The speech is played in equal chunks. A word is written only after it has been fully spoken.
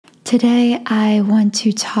Today, I want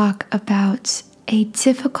to talk about a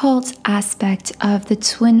difficult aspect of the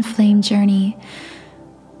twin flame journey,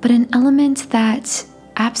 but an element that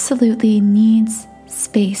absolutely needs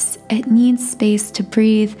space. It needs space to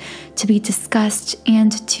breathe, to be discussed,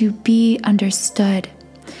 and to be understood.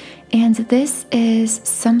 And this is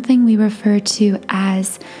something we refer to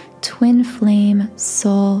as twin flame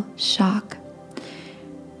soul shock.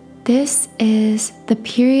 This is the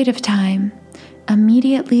period of time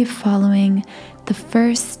immediately following the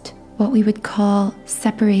first, what we would call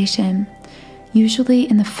separation, usually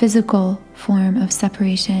in the physical form of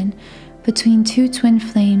separation, between two twin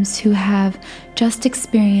flames who have just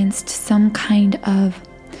experienced some kind of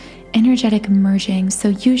energetic merging. So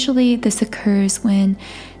usually this occurs when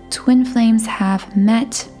twin flames have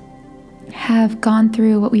met, have gone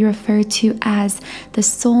through what we refer to as the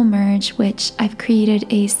soul merge, which I've created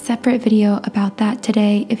a separate video about that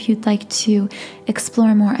today if you'd like to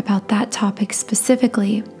explore more about that topic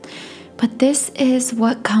specifically. But this is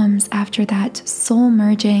what comes after that soul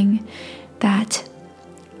merging, that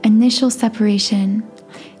initial separation,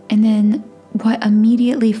 and then what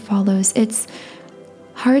immediately follows. It's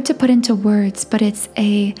hard to put into words, but it's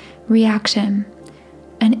a reaction,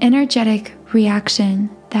 an energetic reaction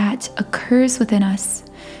that occurs within us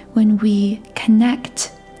when we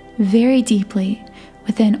connect very deeply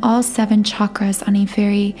within all 7 chakras on a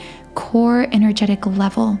very core energetic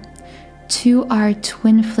level to our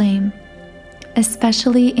twin flame,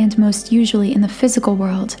 especially and most usually in the physical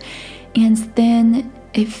world. And then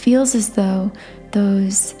it feels as though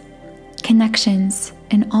those connections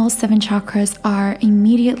in all 7 chakras are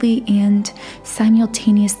immediately and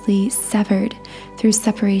simultaneously severed through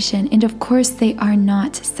separation. And of course, they are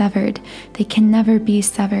not severed. They can never be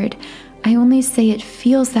severed. I only say it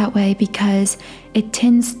feels that way because it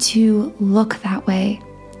tends to look that way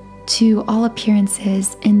to all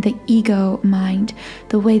appearances in the ego mind.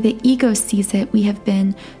 The way the ego sees it, we have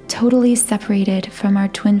been totally separated from our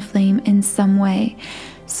twin flame in some way.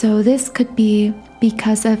 So this could be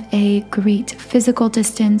because of a great physical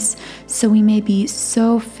distance. So we may be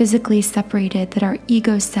so physically separated that our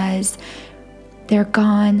ego says, they're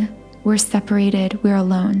gone, we're separated, we're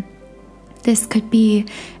alone. This could be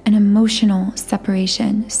an emotional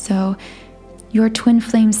separation. So your twin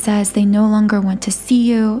flame says they no longer want to see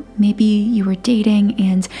you. Maybe you were dating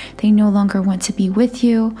and they no longer want to be with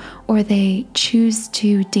you, or they choose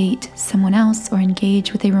to date someone else or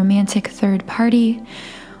engage with a romantic third party.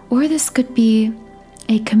 Or this could be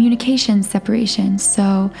a communication separation.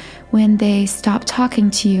 So when they stop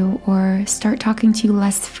talking to you or start talking to you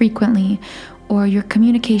less frequently, or your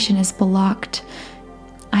communication is blocked,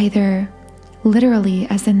 either literally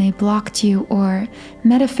as in they blocked you, or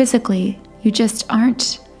metaphysically, you just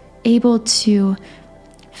aren't able to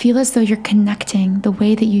feel as though you're connecting the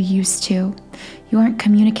way that you used to. You aren't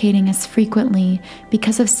communicating as frequently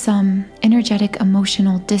because of some energetic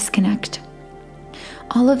emotional disconnect.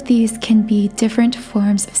 All of these can be different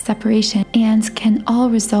forms of separation and can all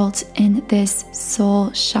result in this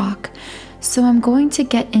soul shock. So I'm going to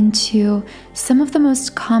get into some of the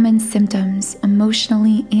most common symptoms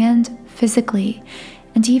emotionally and physically,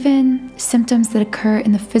 and even symptoms that occur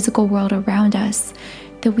in the physical world around us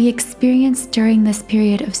that we experience during this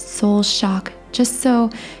period of soul shock, just so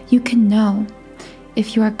you can know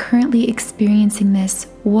if you are currently experiencing this,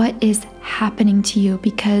 what is happening to you.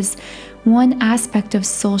 Because one aspect of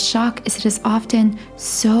soul shock is it is often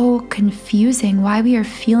so confusing why we are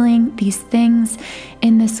feeling these things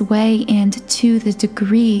in this way and to the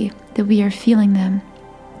degree that we are feeling them.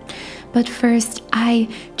 But first, I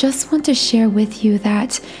just want to share with you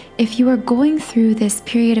that if you are going through this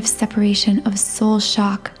period of separation of soul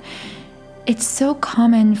shock, it's so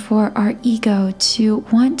common for our ego to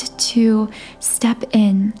want to step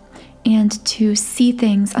in and to see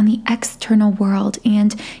things on the external world,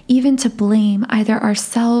 and even to blame either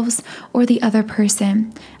ourselves or the other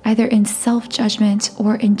person, either in self-judgment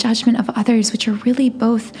or in judgment of others, which are really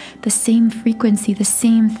both the same frequency, the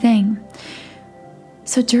same thing.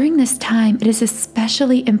 So during this time, it is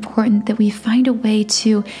especially important that we find a way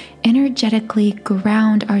to energetically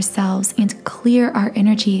ground ourselves and clear our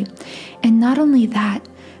energy. And not only that,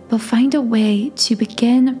 but find a way to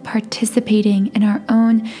begin participating in our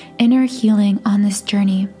own inner healing on this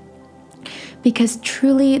journey. Because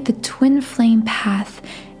truly, the twin flame path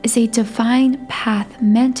is a divine path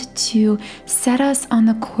meant to set us on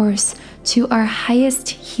the course to our highest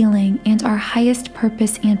healing and our highest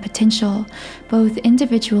purpose and potential, both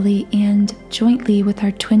individually and jointly with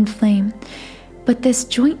our twin flame. But this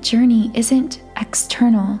joint journey isn't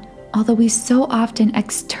external. Although we so often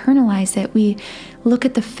externalize it, we look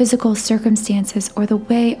at the physical circumstances or the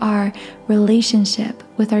way our relationship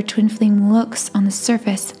with our twin flame looks on the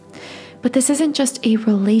surface. But this isn't just a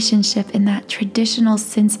relationship in that traditional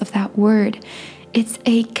sense of that word. It's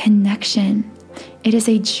a connection. It is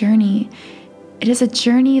a journey. It is a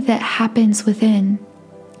journey that happens within.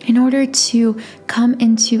 In order to come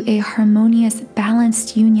into a harmonious,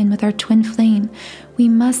 balanced union with our twin flame, we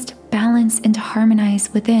must balance and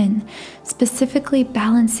harmonize within, specifically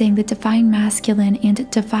balancing the divine masculine and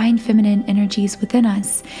divine feminine energies within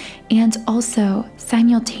us, and also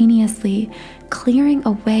simultaneously clearing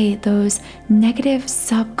away those negative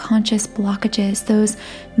subconscious blockages, those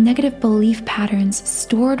negative belief patterns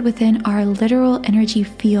stored within our literal energy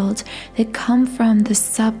field that come from the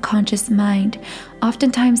subconscious mind.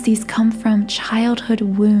 Oftentimes these come from childhood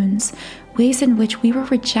wounds, ways in which we were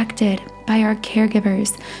rejected by our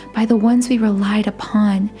caregivers, by the ones we relied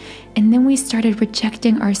upon, and then we started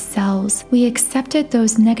rejecting ourselves. We accepted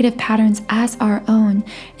those negative patterns as our own,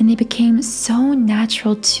 and they became so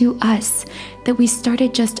natural to us that we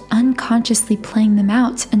started just unconsciously playing them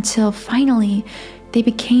out until finally they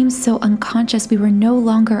became so unconscious we were no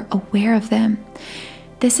longer aware of them.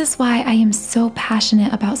 This is why I am so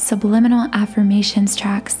passionate about subliminal affirmations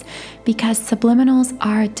tracks, because subliminals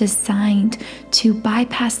are designed to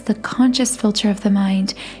bypass the conscious filter of the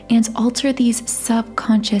mind and alter these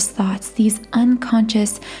subconscious thoughts, these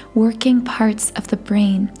unconscious working parts of the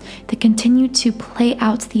brain that continue to play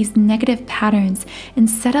out these negative patterns and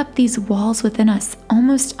set up these walls within us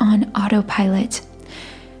almost on autopilot.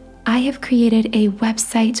 I have created a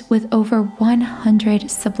website with over 100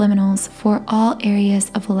 subliminals for all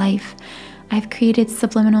areas of life. I've created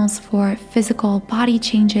subliminals for physical body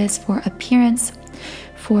changes, for appearance,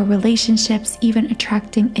 for relationships, even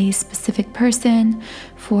attracting a specific person,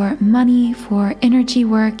 for money, for energy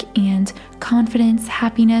work and confidence,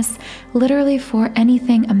 happiness, literally for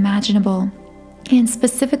anything imaginable. And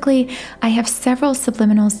specifically, I have several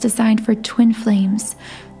subliminals designed for twin flames.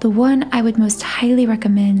 The one I would most highly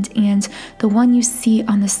recommend, and the one you see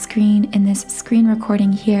on the screen in this screen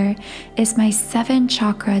recording here, is my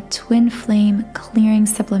 7-chakra twin flame clearing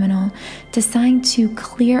subliminal, designed to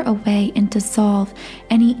clear away and dissolve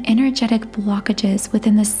any energetic blockages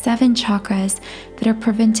within the 7 chakras that are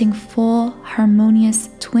preventing full, harmonious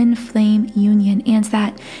twin flame union and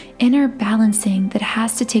that inner balancing that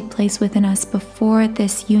has to take place within us before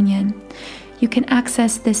this union. You can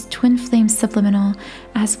access this twin flame subliminal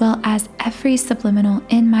as well as every subliminal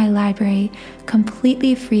in my library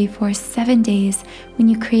completely free for 7 days when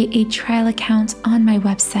you create a trial account on my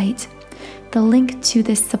website. The link to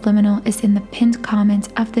this subliminal is in the pinned comment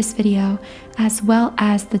of this video as well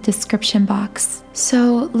as the description box.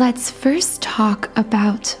 So let's first talk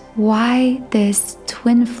about why this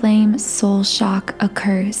twin flame soul shock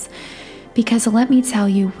occurs. Because let me tell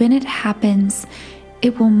you, when it happens,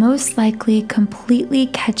 it will most likely completely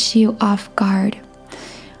catch you off guard.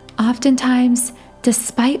 Oftentimes,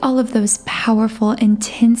 despite all of those powerful,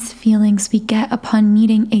 intense feelings we get upon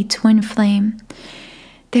meeting a twin flame,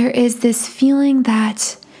 there is this feeling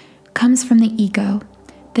that comes from the ego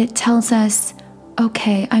that tells us,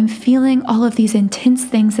 okay, I'm feeling all of these intense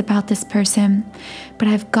things about this person, but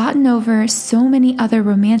I've gotten over so many other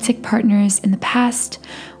romantic partners in the past.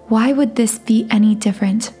 Why would this be any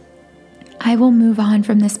different? I will move on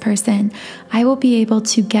from this person. I will be able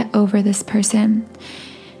to get over this person.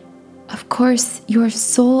 Of course, your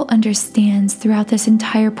soul understands throughout this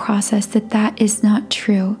entire process that that is not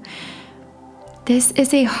true. This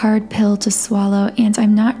is a hard pill to swallow, and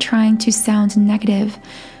I'm not trying to sound negative,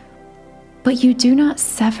 but you do not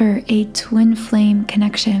sever a twin flame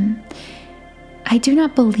connection. I do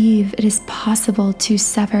not believe it is possible to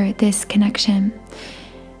sever this connection.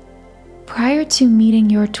 Prior to meeting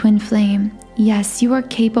your twin flame, yes, you are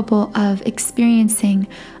capable of experiencing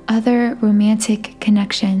other romantic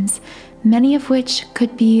connections, many of which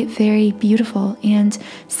could be very beautiful, and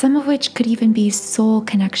some of which could even be soul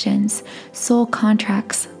connections, soul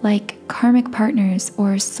contracts like karmic partners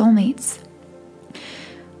or soulmates.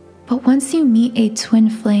 But once you meet a twin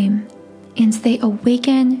flame and they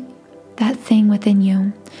awaken that thing within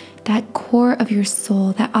you, that core of your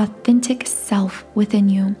soul, that authentic self within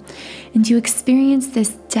you, and you experience this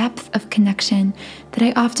depth of connection that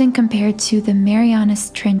I often compare to the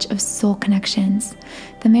Marianas Trench of soul connections.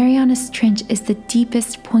 The Marianas Trench is the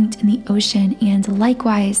deepest point in the ocean, and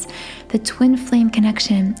likewise, the twin flame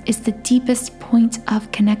connection is the deepest point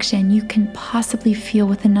of connection you can possibly feel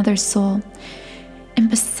with another soul.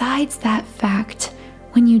 And besides that fact,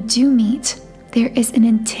 when you do meet, There is an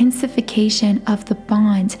intensification of the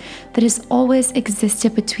bond that has always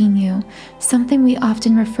existed between you, something we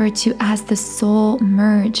often refer to as the soul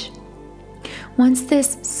merge. Once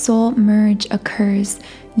this soul merge occurs,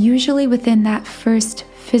 usually within that first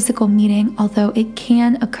physical meeting, although it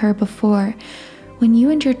can occur before, when you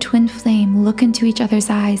and your twin flame look into each other's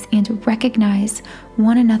eyes and recognize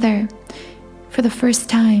one another for the first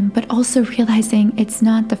time, but also realizing it's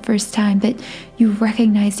not the first time that you've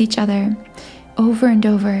recognized each other over and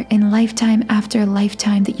over in lifetime after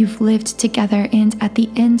lifetime that you've lived together, and at the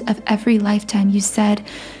end of every lifetime you said,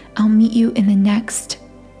 "I'll meet you in the next."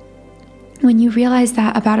 When you realize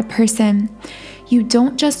that about a person, you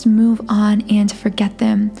don't just move on and forget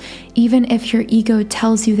them, even if your ego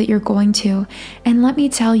tells you that you're going to. And let me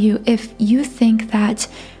tell you, if you think that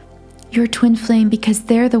your twin flame, because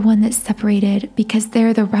they're the one that's separated, because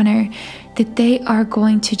they're the runner, that they are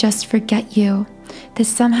going to just forget you, that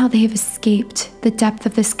somehow they have escaped the depth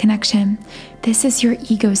of this connection, this is your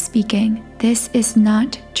ego speaking. This is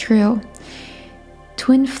not true.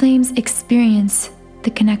 Twin flames experience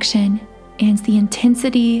the connection and the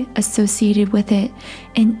intensity associated with it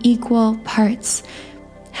in equal parts.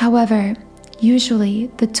 However, usually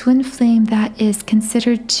the twin flame that is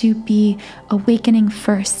considered to be awakening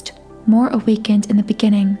first, more awakened in the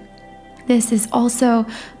beginning, this is also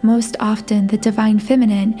most often the divine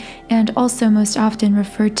feminine, and also most often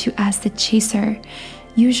referred to as the chaser.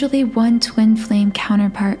 Usually one twin flame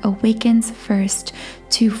counterpart awakens first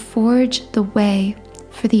to forge the way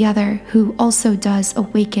for the other, who also does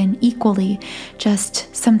awaken equally,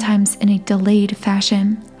 just sometimes in a delayed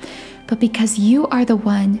fashion. But because you are the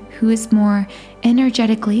one who is more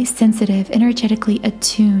energetically sensitive, energetically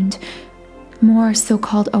attuned, more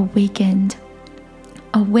so-called awakened,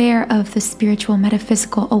 aware of the spiritual,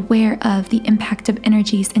 metaphysical, aware of the impact of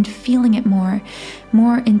energies and feeling it more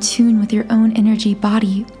in tune with your own energy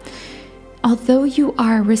body, although you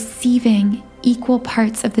are receiving equal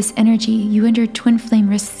parts of this energy, you and your twin flame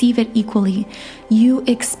receive it equally, you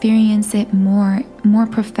experience it more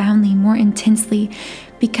profoundly, more intensely,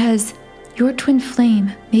 because your twin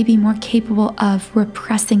flame may be more capable of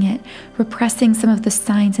repressing it, repressing some of the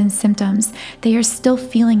signs and symptoms. They are still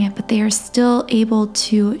feeling it, but they are still able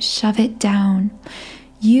to shove it down.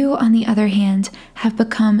 You, on the other hand, have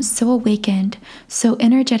become so awakened, so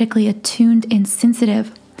energetically attuned and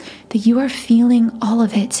sensitive that you are feeling all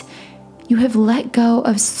of it. You have let go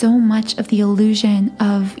of so much of the illusion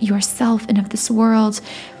of yourself and of this world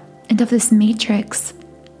and of this matrix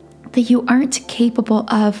that you aren't capable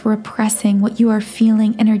of repressing what you are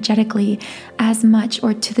feeling energetically as much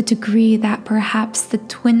or to the degree that perhaps the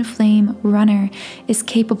twin flame runner is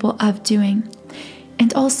capable of doing.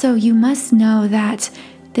 And also, you must know that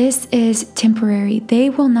this is temporary. They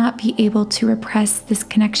will not be able to repress this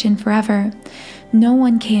connection forever. No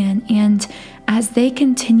one can, and as they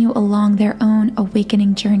continue along their own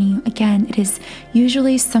awakening journey, again, it is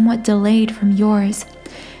usually somewhat delayed from yours,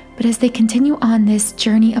 but as they continue on this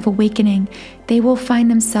journey of awakening, they will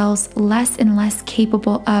find themselves less and less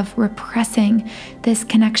capable of repressing this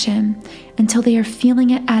connection until they are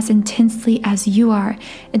feeling it as intensely as you are.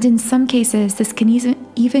 And in some cases, this can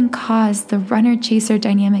even cause the runner-chaser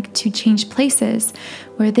dynamic to change places,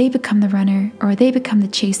 where they become the runner or they become the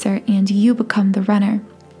chaser and you become the runner.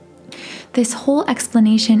 This whole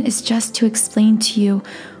explanation is just to explain to you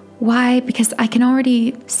why, because I can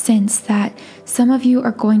already sense that some of you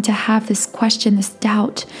are going to have this question, this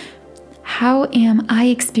doubt. How am I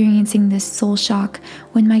experiencing this soul shock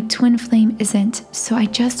when my twin flame isn't? So I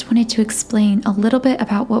just wanted to explain a little bit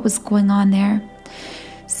about what was going on there.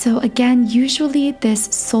 So again, usually this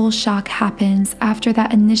soul shock happens after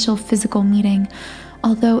that initial physical meeting.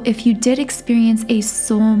 Although if you did experience a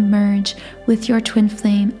soul merge with your twin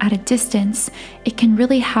flame at a distance, it can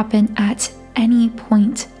really happen at any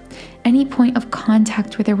point of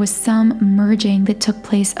contact where there was some merging that took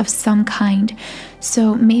place of some kind.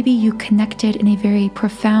 So maybe you connected in a very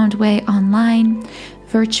profound way online,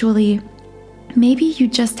 virtually. Maybe you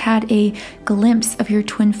just had a glimpse of your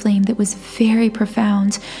twin flame that was very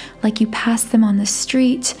profound, like you passed them on the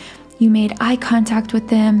street, you made eye contact with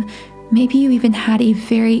them. Maybe you even had a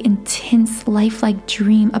very intense, lifelike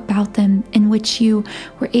dream about them in which you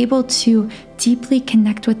were able to deeply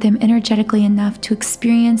connect with them energetically enough to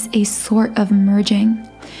experience a sort of merging.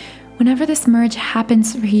 Whenever this merge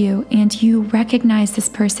happens for you and you recognize this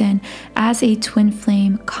person as a twin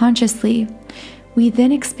flame consciously, we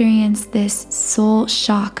then experience this soul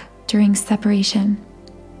shock during separation.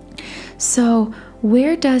 So,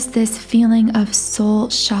 where does this feeling of soul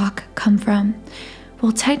shock come from?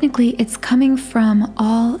 Well, technically, it's coming from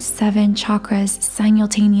all 7 chakras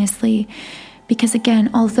simultaneously, Because again,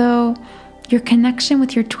 although your connection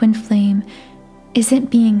with your twin flame isn't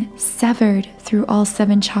being severed through all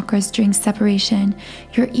 7 chakras during separation,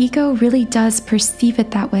 your ego really does perceive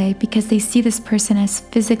it that way because they see this person as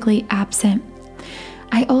physically absent.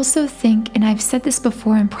 I also think, and I've said this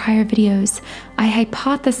before in prior videos, I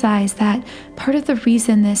hypothesize that part of the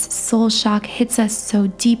reason this soul shock hits us so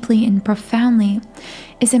deeply and profoundly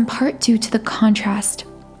is in part due to the contrast.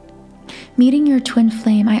 Meeting your twin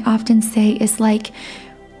flame, I often say, is like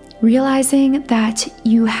realizing that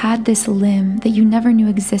you had this limb that you never knew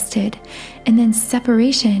existed, and then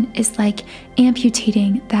separation is like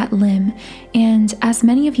amputating that limb. And as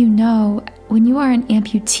many of you know, when you are an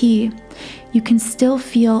amputee, you can still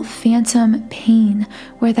feel phantom pain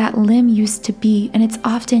where that limb used to be, and it's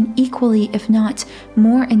often equally, if not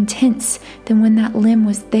more intense than when that limb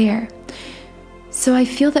was there. So I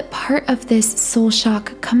feel that part of this soul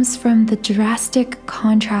shock comes from the drastic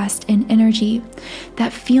contrast in energy,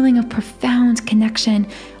 that feeling of profound connection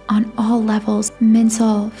on all levels,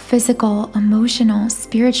 mental, physical, emotional,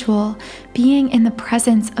 spiritual, being in the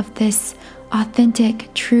presence of this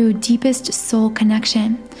authentic, true, deepest soul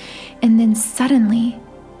connection, and then suddenly,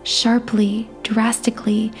 sharply,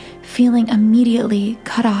 drastically, feeling immediately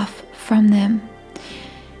cut off from them.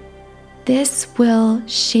 This will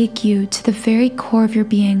shake you to the very core of your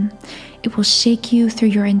being. It will shake you through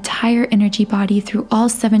your entire energy body, through all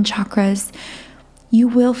 7 chakras. You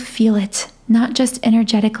will feel it, not just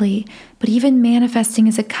energetically, but even manifesting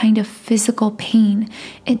as a kind of physical pain.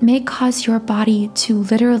 It may cause your body to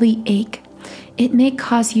literally ache. It may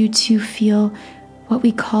cause you to feel what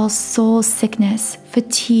we call soul sickness,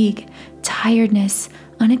 fatigue, tiredness,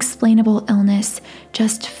 unexplainable illness,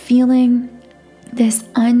 just feeling this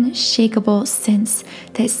unshakable sense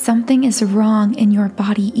that something is wrong in your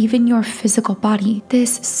body, even your physical body.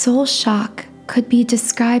 This soul shock could be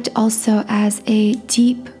described also as a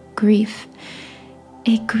deep grief,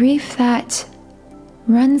 a grief that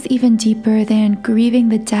runs even deeper than grieving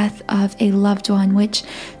the death of a loved one, which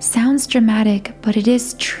sounds dramatic, but it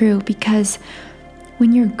is true, because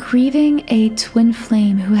when you're grieving a twin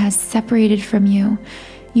flame who has separated from you,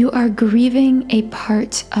 you are grieving a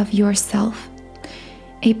part of yourself.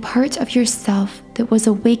 A part of yourself that was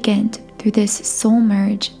awakened through this soul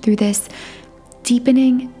merge, through this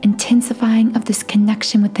deepening, intensifying of this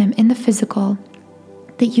connection with them in the physical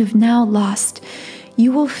that you've now lost.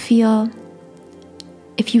 You will feel,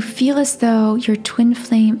 if you feel as though your twin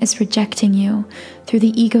flame is rejecting you through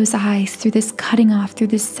the ego's eyes, through this cutting off,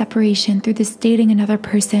 through this separation, through this dating another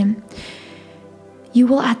person, you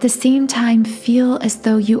will at the same time feel as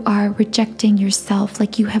though you are rejecting yourself,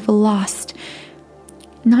 like you have lost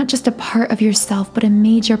not just a part of yourself, but a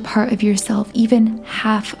major part of yourself, even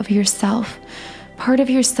half of yourself, part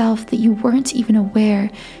of yourself that you weren't even aware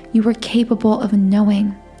you were capable of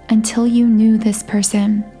knowing until you knew this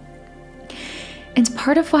person. And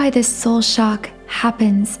part of why this soul shock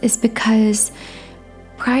happens is because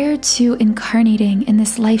prior to incarnating in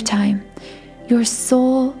this lifetime, your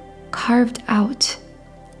soul carved out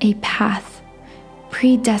a path,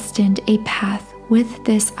 predestined a path with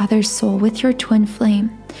this other soul, with your twin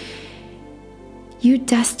flame. You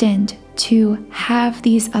destined to have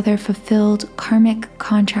these other fulfilled karmic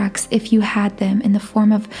contracts, if you had them, in the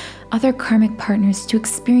form of other karmic partners, to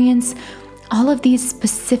experience all of these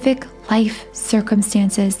specific life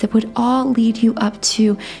circumstances that would all lead you up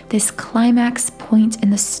to this climax point in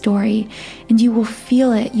the story. And you will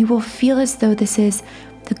feel it. You will feel as though this is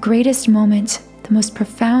the greatest moment, the most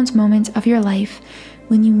profound moment of your life,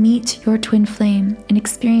 when you meet your twin flame and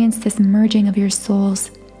experience this merging of your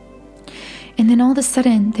souls. And then all of a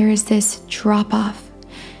sudden, there is this drop off.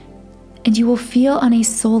 And you will feel on a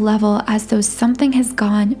soul level as though something has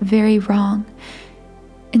gone very wrong.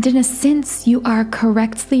 And in a sense, you are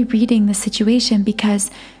correctly reading the situation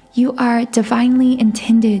because you are divinely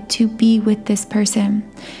intended to be with this person.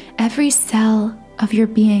 Every cell of your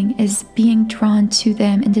being is being drawn to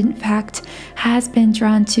them, and in fact has been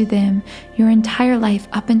drawn to them your entire life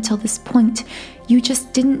up until this point. You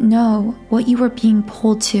just didn't know what you were being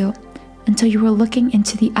pulled to until you were looking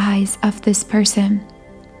into the eyes of this person.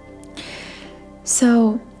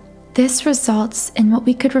 So this results in what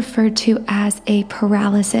we could refer to as a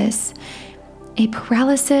paralysis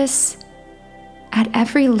at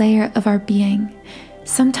every layer of our being.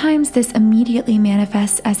 Sometimes this immediately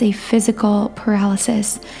manifests as a physical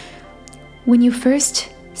paralysis. When you first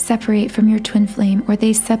separate from your twin flame, or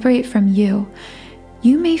they separate from you,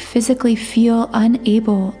 you may physically feel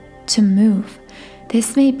unable to move.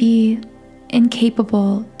 This may be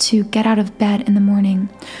incapable to get out of bed in the morning,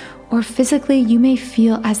 or physically you may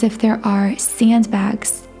feel as if there are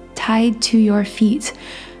sandbags tied to your feet,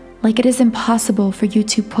 like it is impossible for you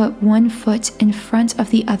to put one foot in front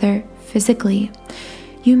of the other physically.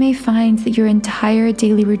 You may find that your entire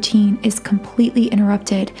daily routine is completely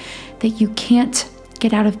interrupted, that you can't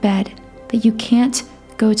get out of bed, that you can't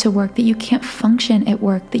go to work, that you can't function at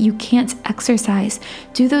work, that you can't exercise,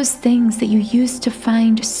 do those things that you used to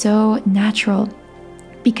find so natural,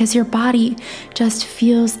 because your body just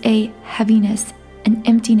feels a heaviness, an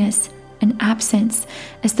emptiness, an absence,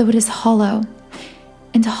 as though it is hollow.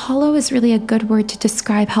 And hollow is really a good word to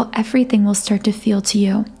describe how everything will start to feel to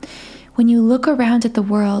you. When you look around at the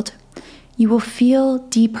world, you will feel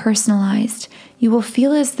depersonalized. You will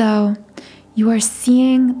feel as though you are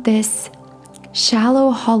seeing this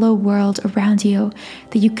shallow, hollow world around you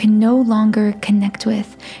that you can no longer connect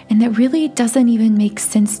with, and that really doesn't even make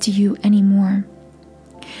sense to you anymore.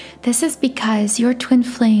 This is because your twin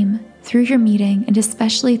flame, through your meeting, and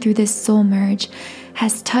especially through this soul merge,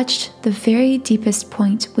 has touched the very deepest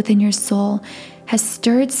point within your soul, has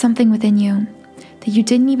stirred something within you that you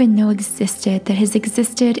didn't even know existed, that has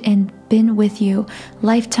existed and been with you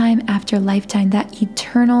lifetime after lifetime, that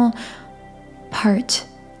eternal part,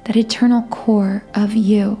 that eternal core of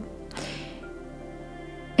you.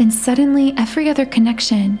 And suddenly every other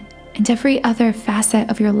connection and every other facet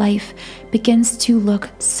of your life begins to look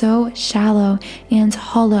so shallow and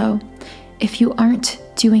hollow if you aren't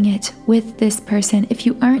doing it with this person, if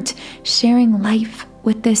you aren't sharing life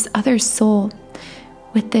with this other soul,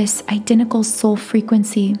 with this identical soul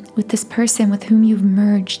frequency, with this person with whom you've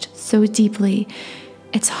merged so deeply.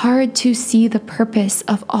 It's hard to see the purpose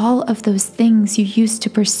of all of those things you used to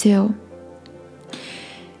pursue.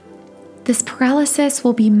 This paralysis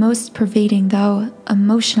will be most pervading, though,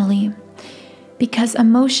 emotionally, because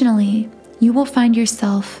emotionally, you will find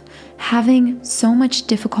yourself having so much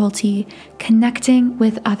difficulty connecting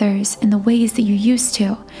with others in the ways that you used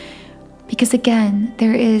to. Because again,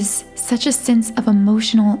 there is such a sense of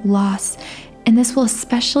emotional loss, and this will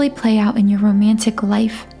especially play out in your romantic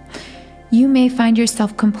life. You may find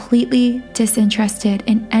yourself completely disinterested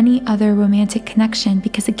in any other romantic connection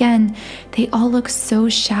because again, they all look so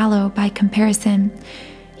shallow by comparison.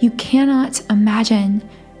 You cannot imagine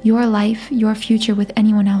your life, your future with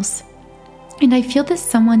anyone else. And I feel that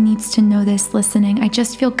someone needs to know this listening. I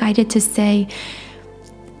just feel guided to say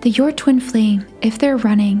that your twin flame, if they're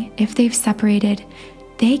running, if they've separated,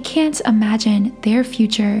 they can't imagine their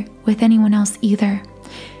future with anyone else either.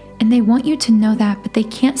 And they want you to know that, but they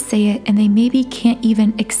can't say it, and they maybe can't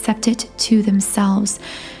even accept it to themselves.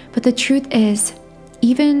 But the truth is,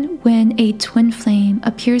 even when a twin flame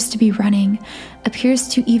appears to be running, appears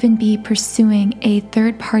to even be pursuing a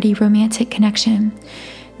third-party romantic connection,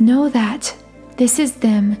 know that this is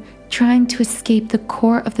them trying to escape the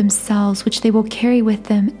core of themselves, which they will carry with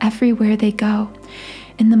them everywhere they go.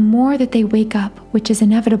 And the more that they wake up, which is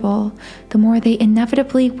inevitable, the more they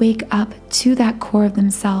inevitably wake up to that core of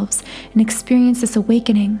themselves and experience this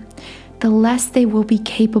awakening, the less they will be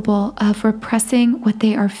capable of repressing what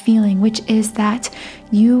they are feeling, which is that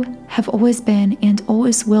you have always been and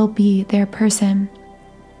always will be their person.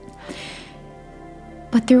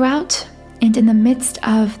 But throughout and in the midst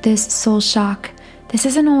of this soul shock, this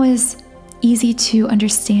isn't always easy to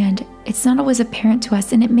understand. It's not always apparent to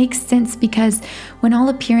us, and it makes sense because when all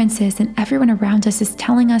appearances and everyone around us is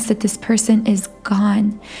telling us that this person is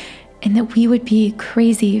gone and that we would be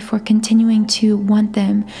crazy for continuing to want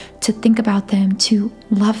them, to think about them, to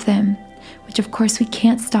love them, which of course we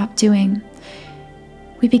can't stop doing,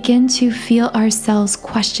 we begin to feel ourselves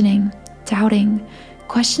questioning, doubting,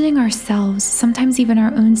 questioning ourselves, sometimes even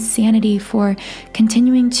our own sanity for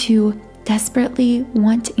continuing to desperately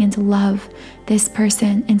want and love this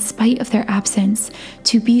person in spite of their absence,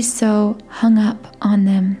 to be so hung up on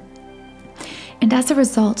them. And as a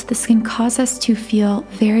result, this can cause us to feel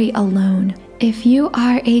very alone. If you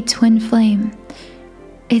are a twin flame,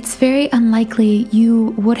 it's very unlikely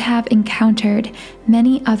you would have encountered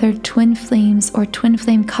many other twin flames or twin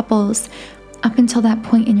flame couples up until that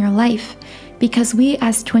point in your life, because we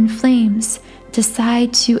as twin flames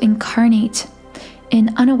decide to incarnate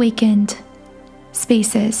in unawakened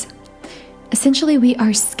spaces. Essentially, we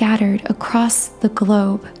are scattered across the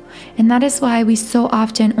globe, and that is why we so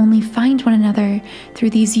often only find one another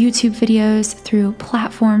through these YouTube videos, through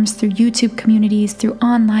platforms, through YouTube communities, through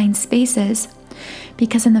online spaces.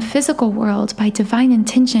 Because in the physical world, by divine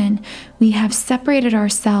intention, we have separated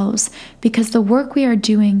ourselves because the work we are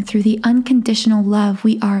doing through the unconditional love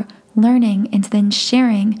we are learning and then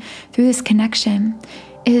sharing through this connection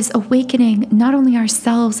is awakening not only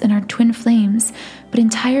ourselves and our twin flames, but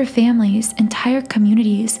entire families, entire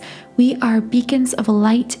communities. We are beacons of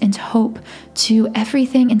light and hope to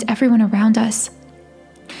everything and everyone around us.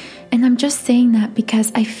 And I'm just saying that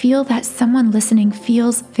because I feel that someone listening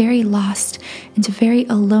feels very lost and very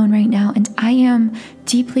alone right now, and I am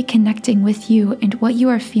deeply connecting with you and what you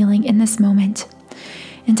are feeling in this moment.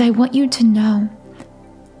 And I want you to know,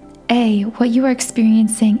 A, what you are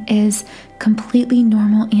experiencing is completely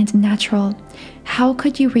normal and natural. How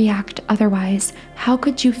could you react otherwise? How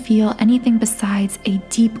could you feel anything besides a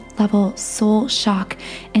deep level soul shock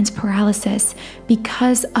and paralysis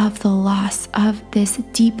because of the loss of this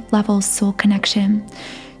deep level soul connection?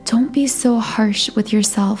 Don't be so harsh with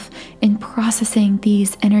yourself in processing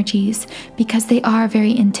these energies because they are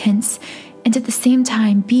very intense. And at the same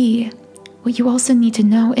time, B, what you also need to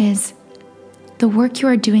know is the work you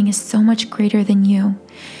are doing is so much greater than you.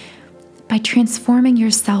 By transforming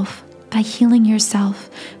yourself, by healing yourself,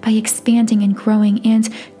 by expanding and growing and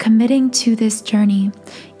committing to this journey,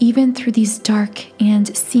 even through these dark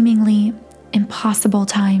and seemingly impossible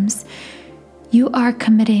times, you are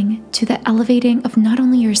committing to the elevating of not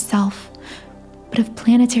only yourself, but of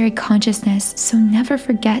planetary consciousness. So never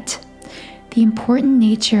forget the important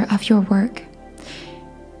nature of your work.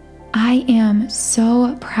 I am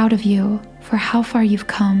so proud of you for how far you've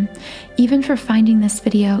come, even for finding this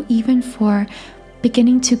video, even for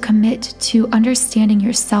beginning to commit to understanding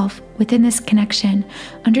yourself within this connection,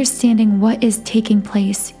 understanding what is taking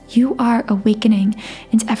place. You are awakening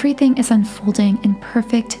and everything is unfolding in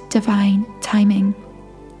perfect divine timing.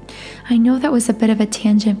 I know that was a bit of a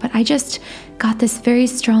tangent, but I just got this very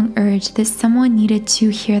strong urge that someone needed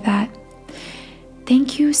to hear that.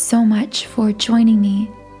 Thank you so much for joining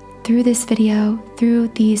me through this video, through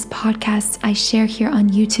these podcasts I share here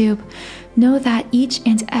on YouTube. Know that each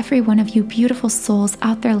and every one of you beautiful souls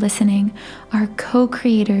out there listening are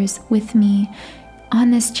co-creators with me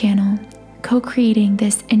on this channel, co-creating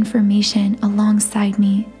this information alongside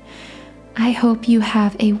me. I hope you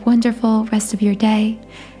have a wonderful rest of your day,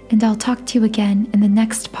 and I'll talk to you again in the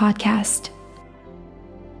next podcast.